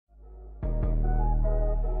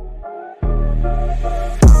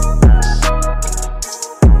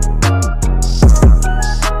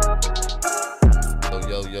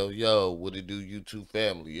yo, what it do, YouTube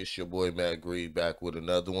family? It's your boy MadGreedy back with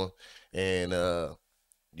another one. And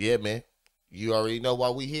yeah, man, you already know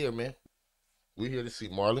why we here, man. We here to see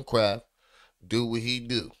Marlon Craft do what he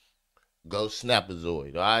do. Go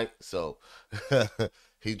Snapazoid, all right? So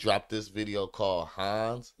he dropped this video called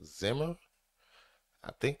Hans Zimmer.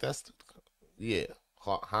 I think yeah,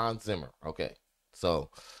 Hans Zimmer. Okay.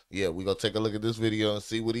 So, yeah, we gonna take a look at this video and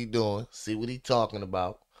see what he doing, see what he talking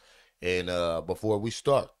about. And before we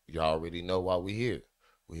start, y'all already know why we here.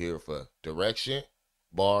 We're here for direction,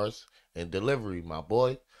 bars, and delivery, my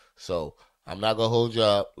boy. So I'm not gonna hold you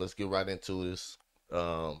up. Let's get right into this.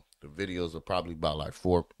 The videos are probably about like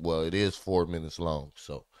it is 4 minutes long.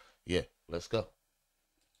 So yeah, let's go.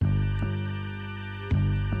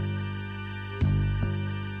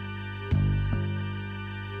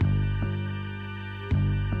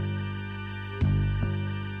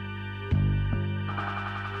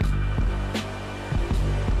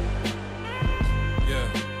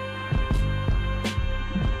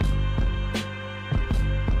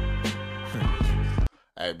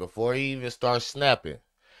 Hey, before he even starts snapping,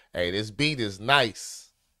 hey, this beat is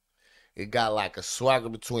nice. It got like a swagger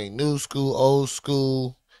between new school, old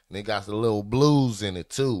school, and it got a little blues in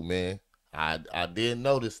it too, man. I did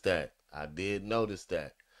notice that. I did notice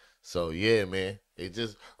that. So yeah, man, it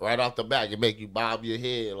just right off the bat, it make you bob your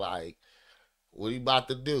head like, what he about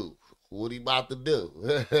to do? What he about to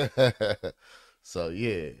do? So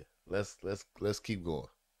yeah, let's keep going.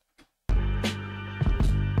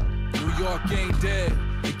 New York ain't dead.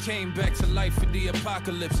 It came back to life in the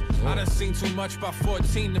apocalypse. I done seen too much by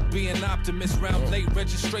 14 to be an optimist. Round late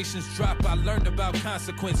registrations drop, I learned about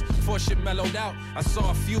consequence. Before shit mellowed out, I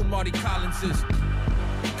saw a few Marty Collinses.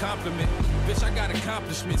 Compliment, bitch, I got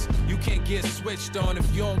accomplishments. You can't get switched on if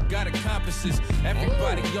you don't got accomplices.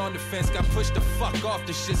 Everybody on the fence got pushed the fuck off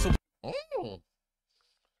the shit, so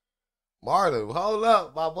Marlon, hold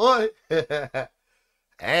up, my boy.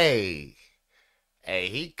 Hey,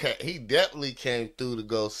 he definitely came through to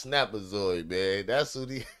go Snapazoid, man. That's what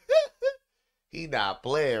he not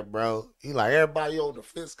playing, bro. He like everybody on the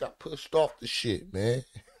fence got pushed off the shit, man.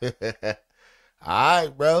 All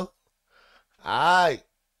right, bro. All right.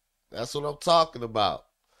 That's what I'm talking about.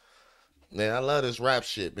 Man, I love this rap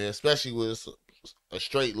shit, man, especially with a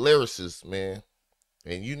straight lyricist, man.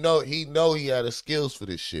 And he had the skills for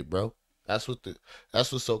this shit, bro. That's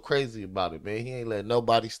what's so crazy about it, man. He ain't let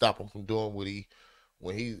nobody stop him from doing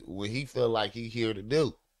when he feel like he here to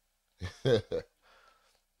do.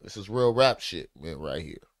 This is real rap shit, man, right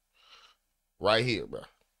here. Right here, bro.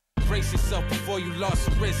 Brace yourself before you lost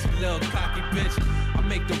some wrist, you little cocky bitch. I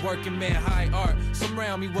make the working man high art. Some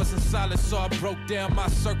around me wasn't solid, so I broke down my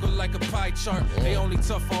circle like a pie chart. They only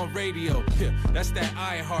tough on radio. That's that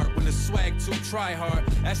I heart. When the swag too try hard,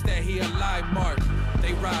 that's that he a lie mark.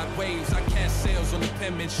 They ride waves, I cast sails on the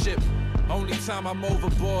penmanship. Only time I'm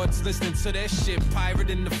overboard's listening to that shit. Pirate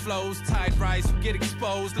in the flows, tide rise, you get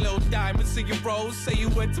exposed. Little diamonds in your rose, say you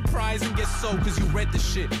went to prize and get sold cause you read the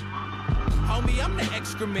shit. Homie, I'm the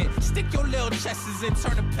excrement. Stick your little chests in,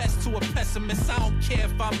 turn a pest to a pessimist. I don't care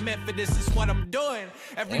if I'm meant for this, it's what I'm doing.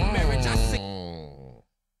 Every marriage I see.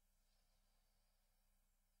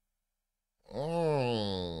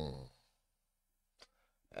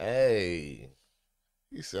 Hey.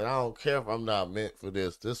 He said, I don't care if I'm not meant for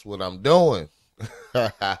this. This is what I'm doing.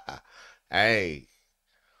 Hey.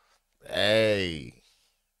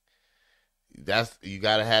 You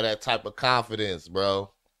gotta have that type of confidence,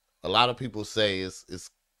 bro. A lot of people say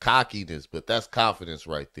it's cockiness, but that's confidence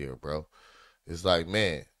right there, bro. It's like,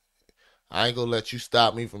 man, I ain't gonna let you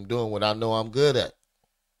stop me from doing what I know I'm good at.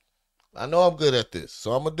 I know I'm good at this,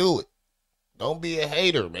 so I'm gonna do it. Don't be a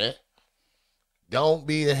hater, man. Don't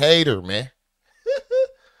be a hater, man.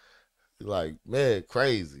 Like, man,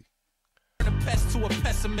 crazy. A pest to a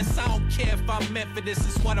pessimist. I don't care if I'm meant for this,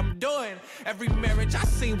 it's what I'm doing. Every marriage I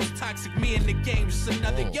seen was toxic. Me in the game, just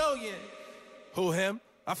another yo-yin. Who, him?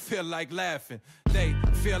 I feel like laughing. They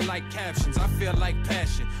feel like captions. I feel like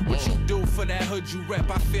passion. What you do for that hood you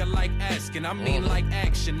rep, I feel like asking. I mean like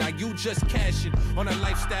action. Now you just cashing on a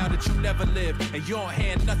lifestyle that you never lived, and you don't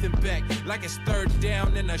hand nothing back. Like it's third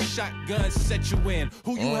down and a shotgun set you in.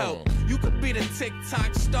 Who you help? You could be the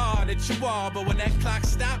TikTok star that you are, but when that clock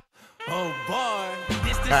stop, oh boy,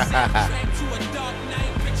 this the soundtrack to a dark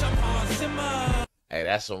night. Bitch, I'm Hans Zimmer. Hey,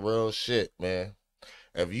 that's some real shit, man.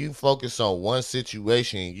 If you focus on one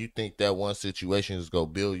situation, you think that one situation is gonna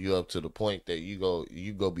build you up to the point that you go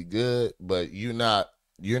be good, but you're not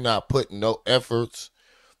putting no efforts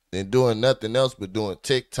and doing nothing else but doing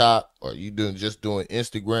TikTok, or you just doing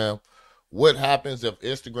Instagram. What happens if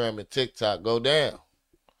Instagram and TikTok go down?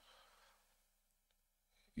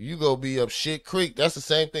 you go be up shit creek. That's the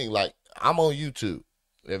same thing. Like, I'm on YouTube.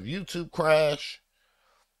 If YouTube crash,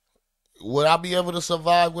 would I be able to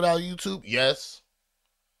survive without YouTube? Yes.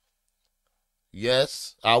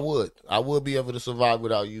 Yes, I would. I would be able to survive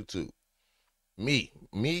without YouTube. Me,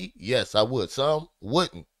 yes, I would. Some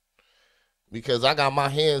wouldn't. Because I got my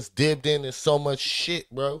hands dipped in so much shit,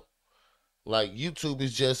 bro. Like, YouTube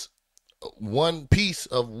is just one piece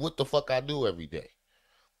of what the fuck I do every day.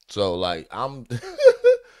 So, like, I'm,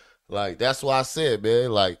 like, that's why I said,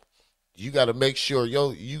 man, like, you got to make sure,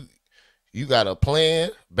 you got a plan,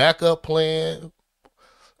 backup plan,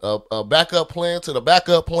 a backup plan to the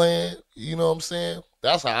backup plan. You know what I'm saying?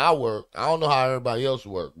 That's how I work. I don't know how everybody else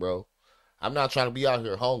work, bro. I'm not trying to be out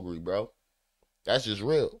here hungry, bro. That's just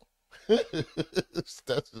real.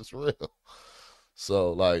 That's just real.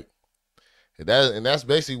 So, like, that's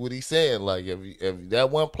basically what he's saying. Like, if that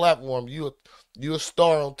one platform, you a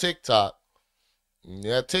star on TikTok,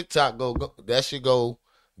 that TikTok that shit go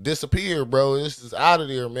disappear, bro. This is out of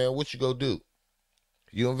there, man. What you go do?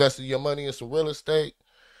 You invested your money in some real estate.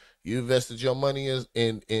 You invested your money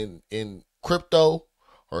in crypto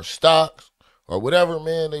or stocks or whatever,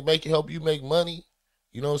 man. They help you make money.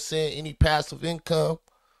 You know what I'm saying? Any passive income,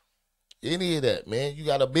 any of that, man. You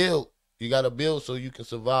gotta build. You gotta build so you can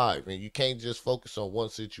survive, and you can't just focus on one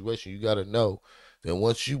situation. You gotta know that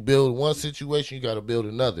once you build one situation, you gotta build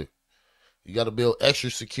another. You gotta build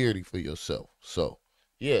extra security for yourself. So,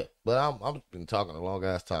 yeah. But I'm been talking a long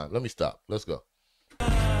ass time. Let me stop. Let's go.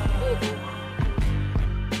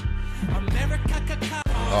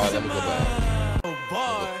 Oh, let me go back. Oh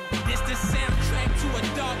boy, this the soundtrack to a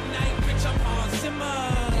dark night, bitch. I'm Hans Zimmer.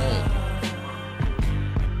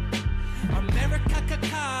 America,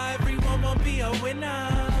 everyone will be a winner.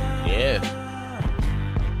 Yeah.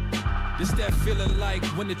 This that feeling like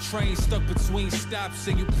when the train stuck between stops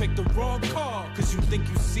and you picked the wrong car cause you think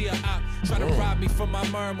you see a op try to rob me from my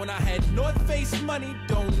merm when I had North Face money.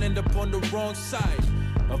 Don't end up on the wrong side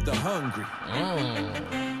of the hungry.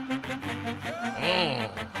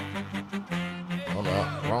 On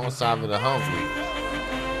the wrong side of the hungry.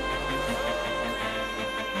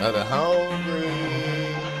 Of the hungry.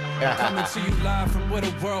 Coming to you live from where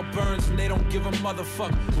the world burns and they don't give a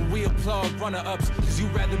motherfuck. But we applaud runner-ups cause you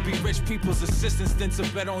rather be rich people's assistants than to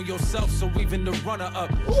bet on yourself. So even the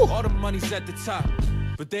runner-up, all the money's at the top,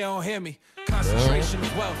 but they don't hear me. Concentration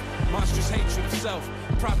of wealth, monstrous hatred of self,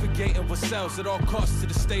 propagating what sells at all costs to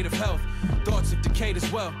the state of health. Thoughts have decayed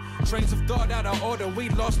as well. Trains of thought out of order, we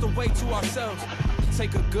lost the way to ourselves.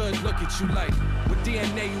 Take a good look at you like with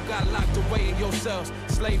DNA you got locked away in your cells.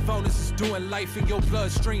 Slave owners is doing life in your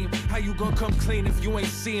bloodstream. How you gonna come clean if you ain't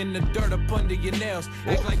seeing the dirt up under your nails?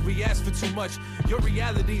 Act like we asked for too much. Your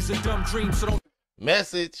reality's a dumb dream, so don't.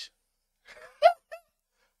 Message.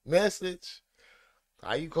 Message.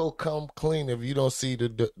 How you gonna come clean if you don't see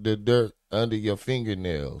the dirt under your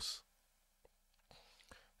fingernails?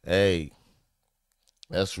 Hey,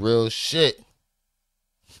 that's real shit.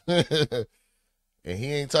 And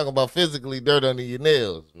he ain't talking about physically dirt under your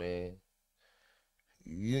nails, man.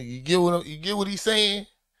 You get what he's saying?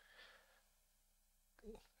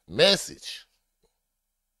 Message.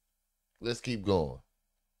 Let's keep going.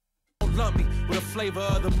 Lump me with a flavor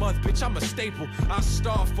of the month, bitch. I'm a staple. I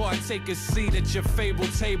starve before I take a seat at your fable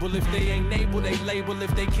table. If they ain't able, they label.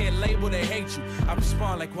 If they can't label, they hate you. I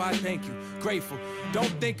respond like, why? Thank you, grateful. Don't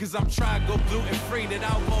think cause I'm trying to go gluten free that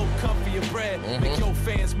I won't come for your bread. Make your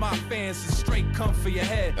fans my fans and straight come for your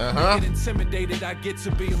head. Get intimidated, I get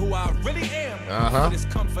to be who I really am. For this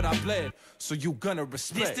comfort I bled, so you gonna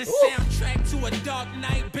respect. This the soundtrack to a dark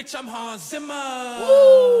night, bitch. I'm Hans Zimmer.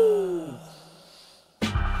 Woo!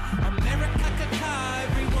 America,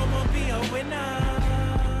 everyone will be a winner.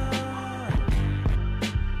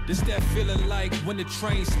 This that feeling like when the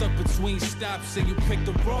train stuck between stops and you picked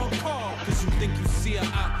the wrong car cause you think you see a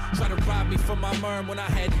op try to rob me from my merm when I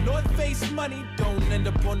had North Face money. Don't end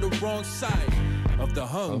up on the wrong side of the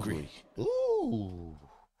hungry. Ooh.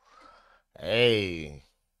 Hey.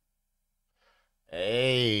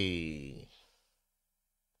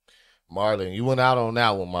 Marlon, you went out on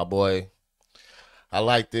that one, my boy. I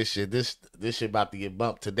like this shit. This shit about to get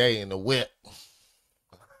bumped today in the whip.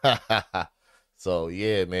 So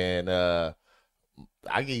yeah, man.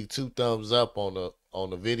 I give you 2 thumbs up on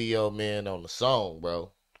the video, man, on the song, bro.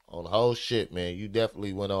 On the whole shit, man. You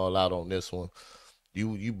definitely went all out on this one.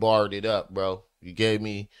 You barred it up, bro. You gave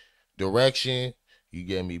me direction, you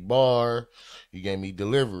gave me bar, you gave me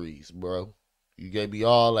deliveries, bro. You gave me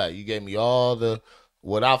all that. You gave me all the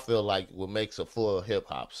what I feel like what makes a full hip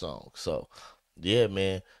hop song. So yeah,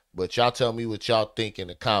 man. But y'all tell me what y'all think in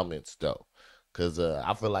the comments, though. Because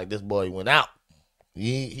I feel like this boy went out.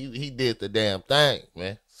 He did the damn thing,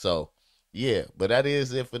 man. So yeah, but that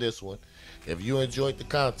is it for this one. If you enjoyed the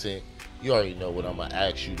content, you already know what I'm gonna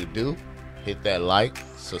ask you to do. Hit that like,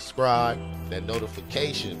 subscribe, that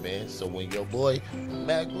notification, man. So when your boy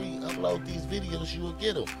MadGreedy upload these videos, you will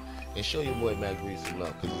get them. And show your boy MadGreedy some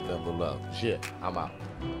love, cause it's number love. Shit, I'm out.